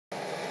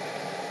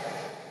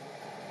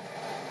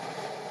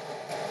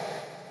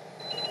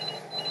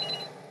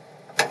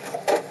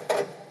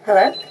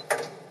Hello?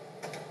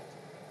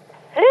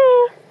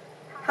 Hello?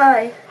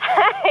 Hi.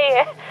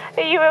 Hi,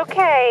 are you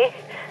okay?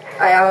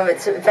 I am.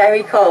 It's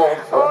very cold.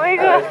 Oh my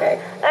god.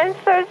 Okay. I'm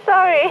so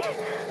sorry.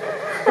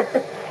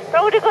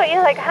 I would have got you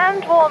like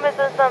hand warmers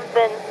or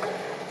something.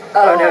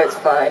 Oh, no, it's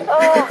fine.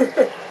 Oh,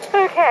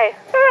 okay.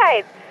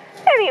 Alright.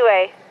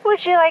 Anyway,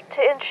 would you like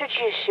to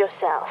introduce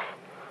yourself?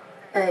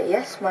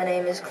 Yes, my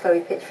name is Chloe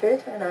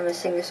Pitchford, and I'm a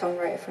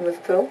singer-songwriter from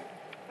Liverpool.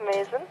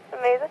 Amazing,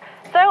 amazing.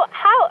 So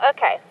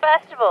okay,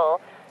 first of all,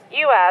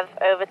 you have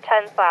over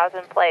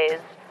 10,000 plays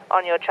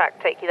on your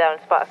track Take You There on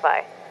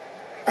Spotify.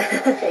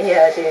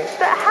 Yeah, I do.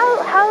 So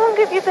how long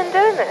have you been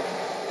doing this?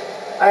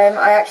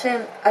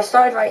 I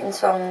started writing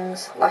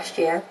songs last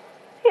year.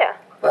 Yeah.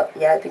 Well,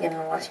 yeah, the beginning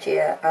of last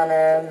year,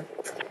 and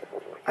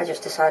I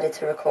just decided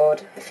to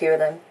record a few of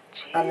them,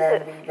 and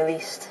then we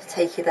released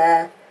Take You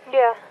There.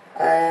 Yeah.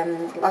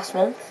 Last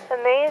month.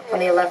 Amazing. On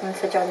the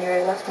 11th of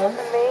January last month.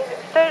 Amazing.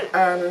 So.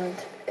 And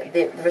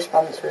the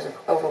response was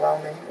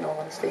overwhelming, in all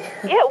honesty.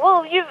 Yeah,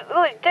 well,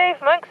 Dave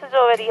Monks has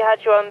already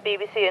had you on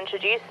BBC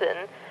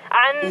introducing,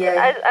 and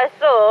yeah. I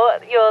saw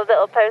your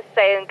little post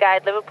saying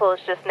Guide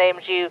Liverpool's just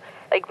named you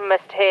like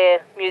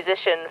must-hear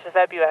musician for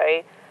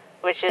February,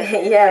 which is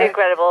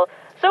incredible.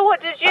 So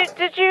what did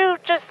you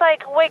just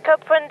like wake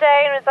up one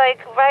day and was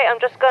like, right, I'm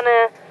just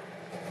gonna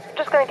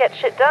get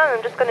shit done.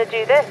 I'm just gonna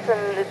do this,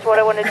 and it's what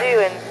I want to do.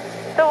 And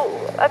so,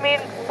 I mean,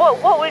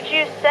 what would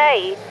you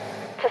say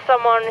to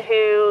someone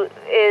who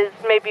is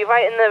maybe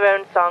writing their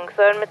own songs,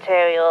 their own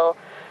material,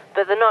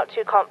 but they're not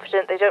too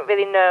confident, they don't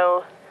really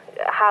know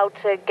how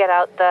to get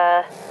out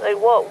there? Like,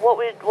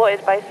 what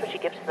advice would you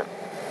give to them?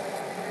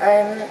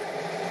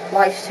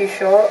 Life's too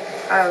short,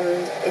 and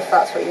if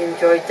that's what you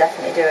enjoy,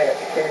 definitely do it,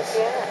 because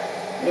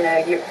you know,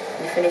 you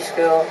finish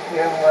school,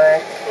 you're in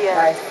work,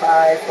 9 to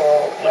 5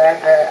 or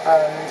wherever,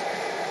 and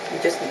you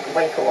just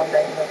wake up one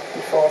day and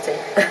you're 40.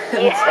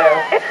 So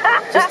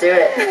just do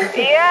it.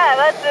 Yeah,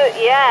 that's it.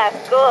 Yeah,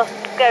 cool.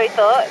 Scary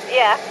thought.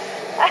 Yeah.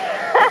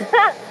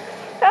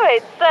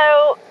 Alright,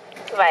 so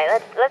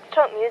let's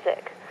talk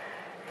music.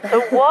 So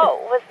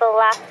what was the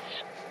last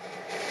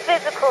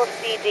physical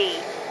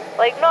CD?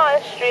 Like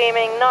not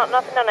streaming,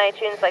 nothing on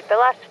iTunes, like the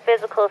last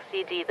physical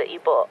CD that you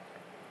bought.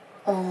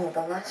 Oh,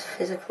 the last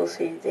physical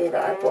CD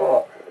that I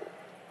bought.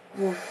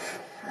 Oof.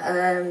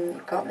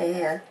 Got me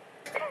here.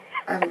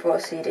 I haven't bought a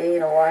CD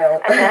in a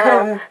while.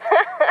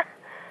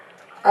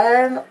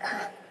 I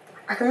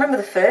can remember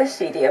the first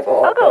CD I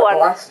bought, but the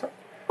last one.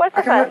 What's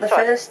the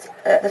first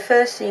one? The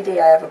first CD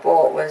I ever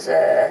bought was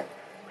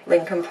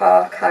Linkin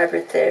Park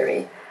Hybrid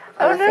Theory,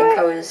 and I think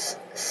I was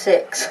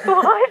 6.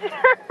 What?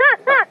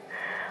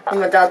 And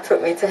my dad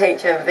took me to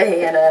HMV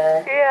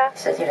and he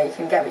said, you know, you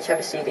can get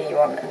whichever CD you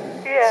want,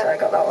 and so I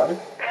got that one.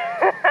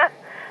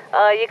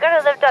 Oh, you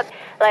gotta live that.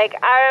 Like,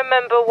 I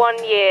remember one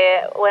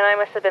year when I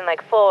must have been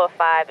like 4 or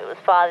 5, it was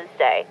Father's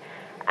Day,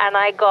 and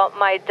I got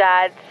my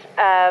dad,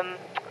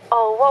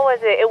 what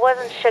was it? It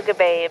wasn't Sugar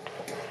Babes.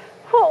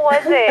 What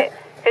was it?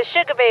 Because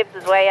Sugar Babes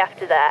was way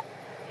after that.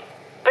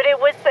 But it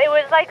was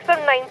like some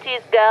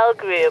 90s girl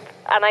group,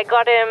 and I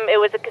got him, it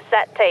was a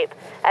cassette tape,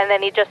 and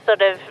then he just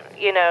sort of,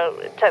 you know,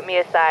 took me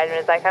aside and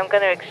was like, I'm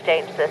going to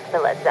exchange this for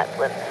Led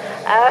Zeppelin.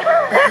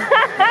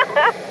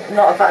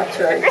 Not a bad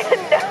choice.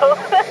 No.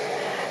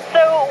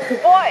 So,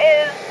 what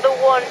is the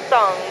one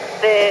song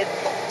that,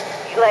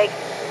 like,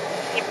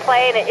 you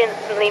play and it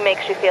instantly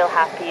makes you feel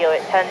happy, or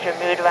it turns your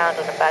mood around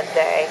on a bad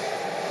day?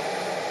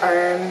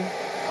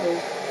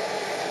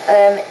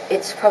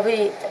 It's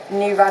probably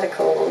New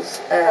Radicals,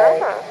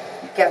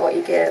 Get What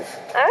You Give.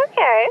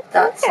 Okay.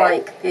 That's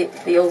like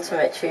the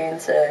ultimate tune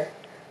to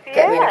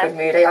get me in a good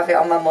mood. I have it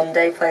on my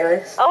Monday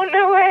playlist. Oh,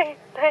 no way.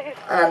 Nice.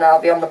 And I'll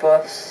be on the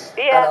bus,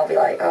 and I'll be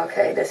like,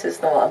 okay, this is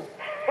the one.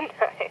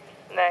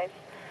 Nice.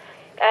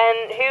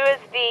 And who is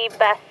the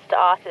best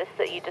artist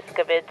that you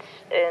discovered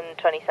in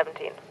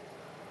 2017?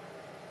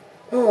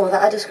 Oh,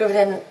 that I discovered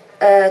in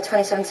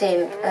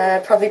 2017,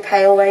 probably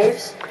Pale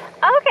Waves.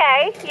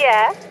 Okay,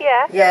 yeah.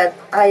 Yeah,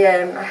 I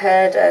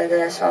heard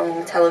their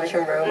song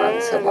Television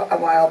Romance a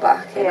while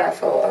back, and I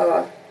thought,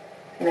 oh,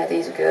 you know,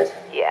 these are good.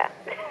 Yeah.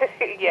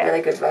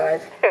 Really good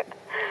vibe.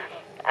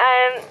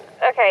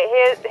 Okay,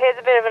 here's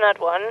a bit of an odd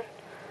one.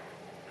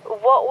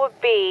 What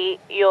would be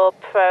your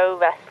pro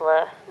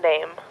wrestler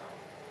name?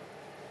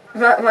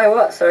 My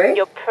what, sorry?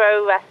 Your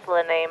pro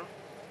wrestler name.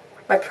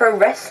 My pro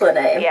wrestler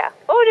name? Yeah.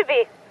 What would it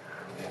be?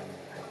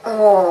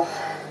 Oh,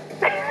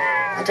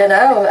 I don't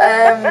know.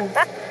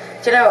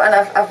 Do you know, and I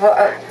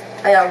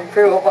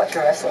grew up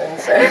watching wrestling,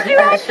 so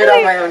I should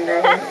have my own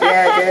name.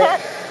 Yeah, I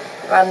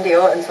did. Randy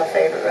Orton's my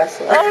favourite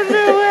wrestler. Oh,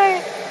 no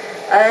way.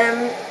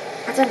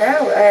 I don't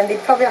know.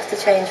 They'd probably have to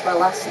change my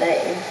last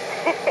name.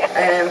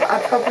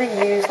 I'd probably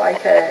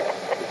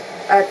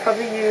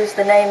use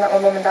the name that my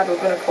mum and dad were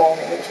going to call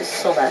me, which is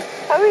Summer.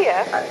 Oh,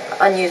 yeah.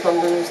 And use my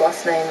mum's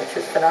last name, which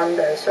was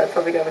Fernando, so I'd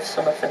probably go with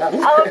Summer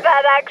Fernando. Oh,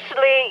 that's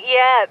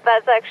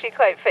actually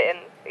quite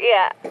fitting.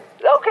 Yeah.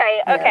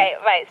 Okay,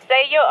 right.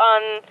 Say you're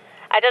on,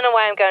 I don't know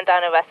why I'm going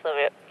down a wrestler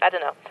route. I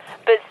don't know.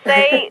 But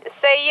say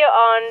you're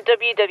on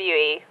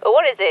WWE. Or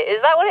what is it?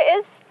 Is that what it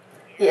is?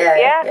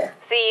 Yeah.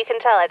 See, you can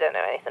tell I don't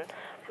know anything.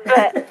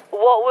 But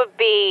what would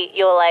be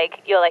your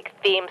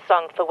theme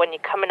song for when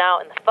you're coming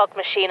out and the fog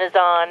machine is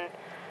on,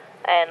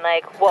 and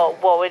like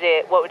what would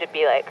it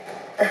be like?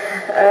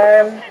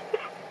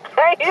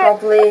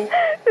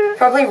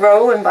 Probably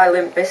Rollin' by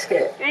Limp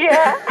Bizkit.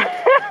 Yeah.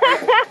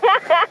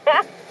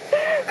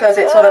 Because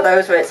it's one of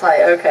those where it's like,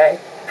 okay.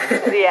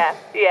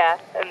 yeah,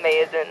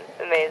 amazing.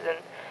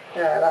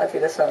 Yeah, that'd be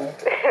the song.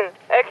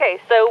 Okay,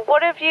 so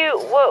what have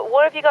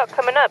you got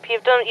coming up?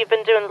 You've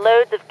been doing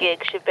loads of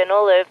gigs. You've been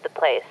all over the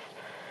place.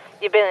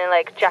 You've been in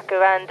like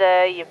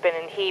Jacaranda. You've been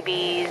in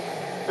Hebe's,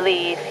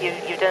 Leaf.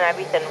 You've done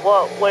everything.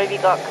 What have you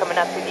got coming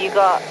up? Are you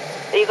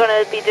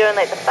going to be doing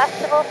like the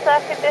festival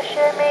circuit this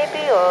year,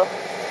 maybe, or?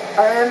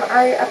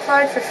 I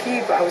applied for a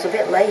few, but I was a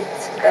bit late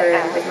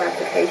with my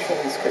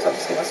applications because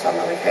obviously my song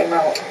only came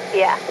out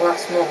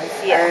last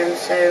month. Yeah.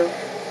 So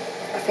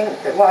I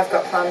think that what I've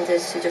got planned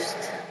is to just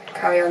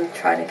carry on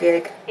trying to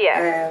gig.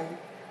 Yeah.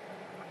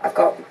 I've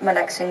got my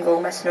next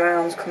single, Messing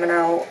Around's coming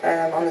out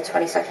on the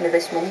 22nd of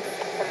this month.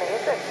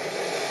 Amazing.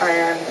 I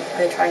am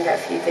going to try and get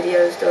a few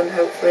videos done,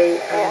 hopefully,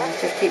 and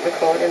just keep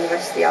recording the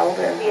rest of the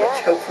album,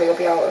 which hopefully will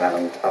be out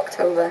around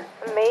October.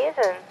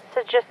 Amazing.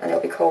 And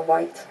it'll be called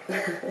White.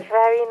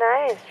 Very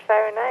nice.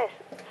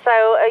 So,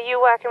 are you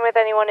working with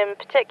anyone in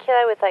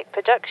particular, with like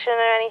production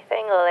or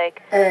anything, or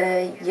like?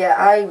 Yeah,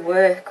 I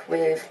work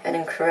with an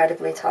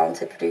incredibly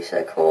talented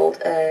producer called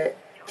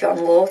John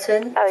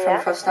Lawton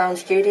from Crosstown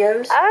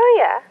Studios.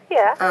 Oh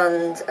yeah.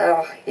 And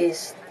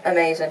he's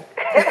amazing.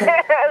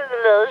 That was a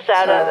little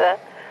shout out there.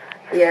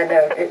 Yeah,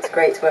 no, it's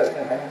great to work with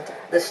him, and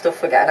the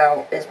stuff we're getting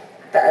out is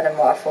better than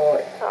what I thought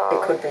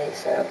it could be.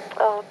 So.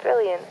 Oh,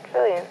 brilliant.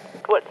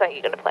 What song are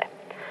you going to play?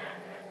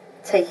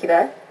 Take You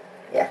There.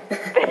 Yeah.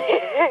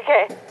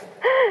 Okay.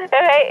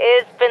 Alright,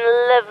 it's been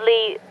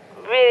lovely,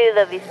 really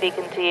lovely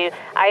speaking to you.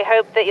 I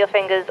hope that your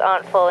fingers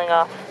aren't falling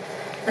off.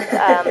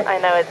 I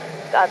know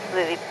it's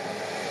absolutely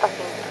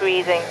fucking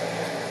freezing.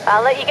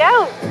 I'll let you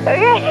go.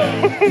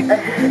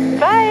 Okay.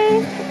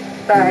 Bye.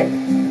 Bye.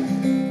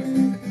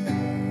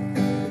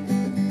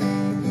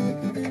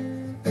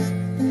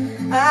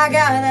 I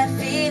got that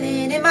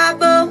feeling in my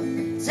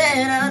bones,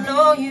 and I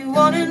know you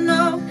wanna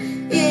know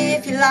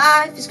if your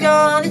life is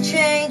gonna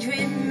change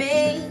with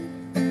me.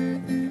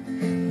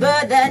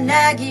 But that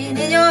nagging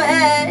in your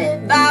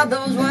head about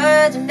those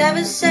words I've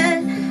never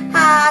said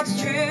hides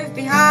the truth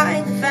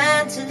behind the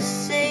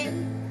fantasy.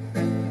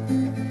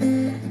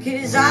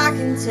 'Cause I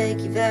can take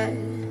you there,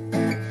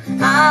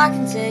 I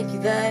can take you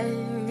there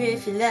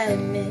if you let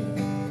me.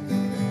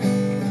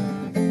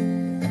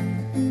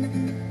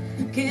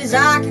 'Cause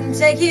I can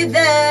take you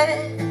there,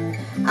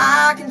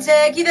 I can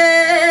take you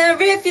there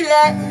if you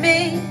let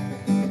me.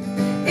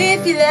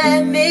 If you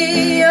let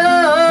me,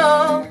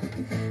 oh.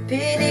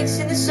 Picnics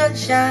in the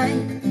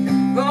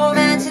sunshine,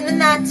 romance in the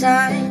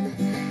nighttime,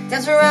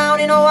 dance around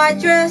in a white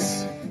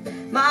dress,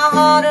 my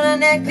heart on a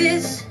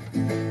necklace,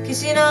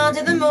 kissing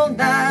under the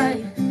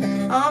moonlight,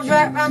 arms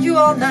wrapped around you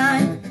all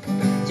night,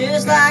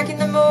 just like in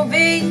the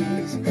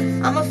movies.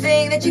 I'm a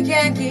thing that you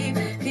can't keep,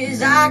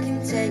 'cause I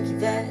can take you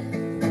there,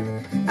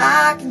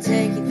 I can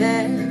take you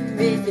there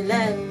if you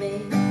let me.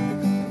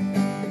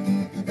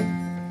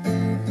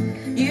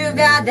 You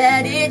got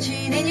that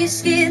itching in your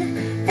skin,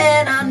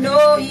 and I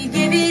know you're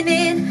giving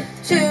in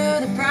to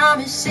the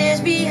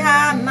promises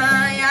behind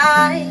my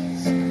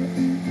eyes.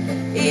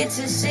 It's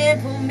a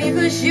simple me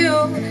push you,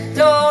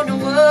 don't know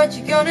what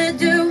you're gonna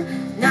do.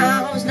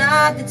 Now's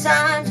not the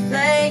time to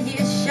play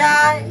it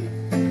shy.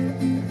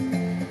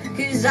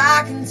 'Cause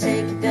I can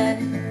take you there,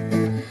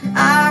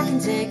 I can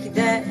take you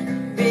there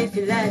if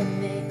you let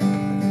me.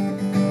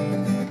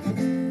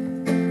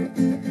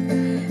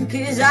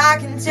 'Cause I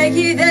can take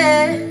you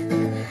there,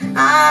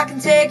 I can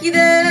take you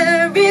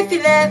there if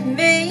you let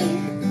me.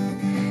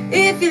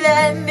 If you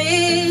let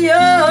me,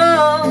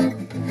 oh.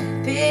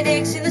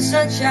 Picnics in the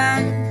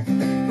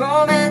sunshine,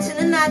 romance in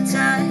the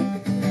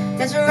nighttime,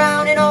 dance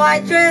around in a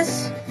white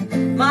dress,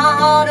 my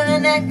heart on a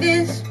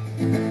necklace,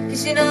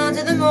 kissing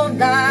under the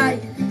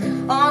moonlight,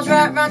 arms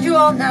wrapped around you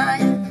all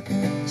night,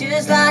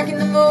 just like in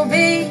the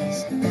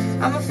movies.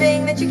 I'm a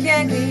thing that you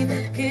can't keep,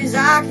 'cause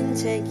I can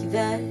take you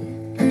there,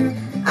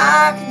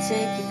 I can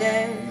take you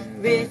there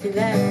if you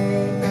let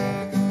me.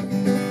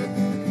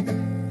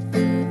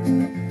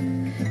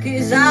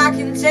 'Cause I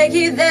can take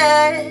you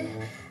there,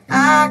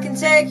 I can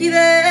take you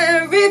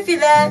there if you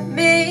let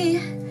me.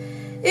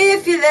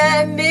 If you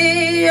let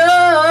me, oh.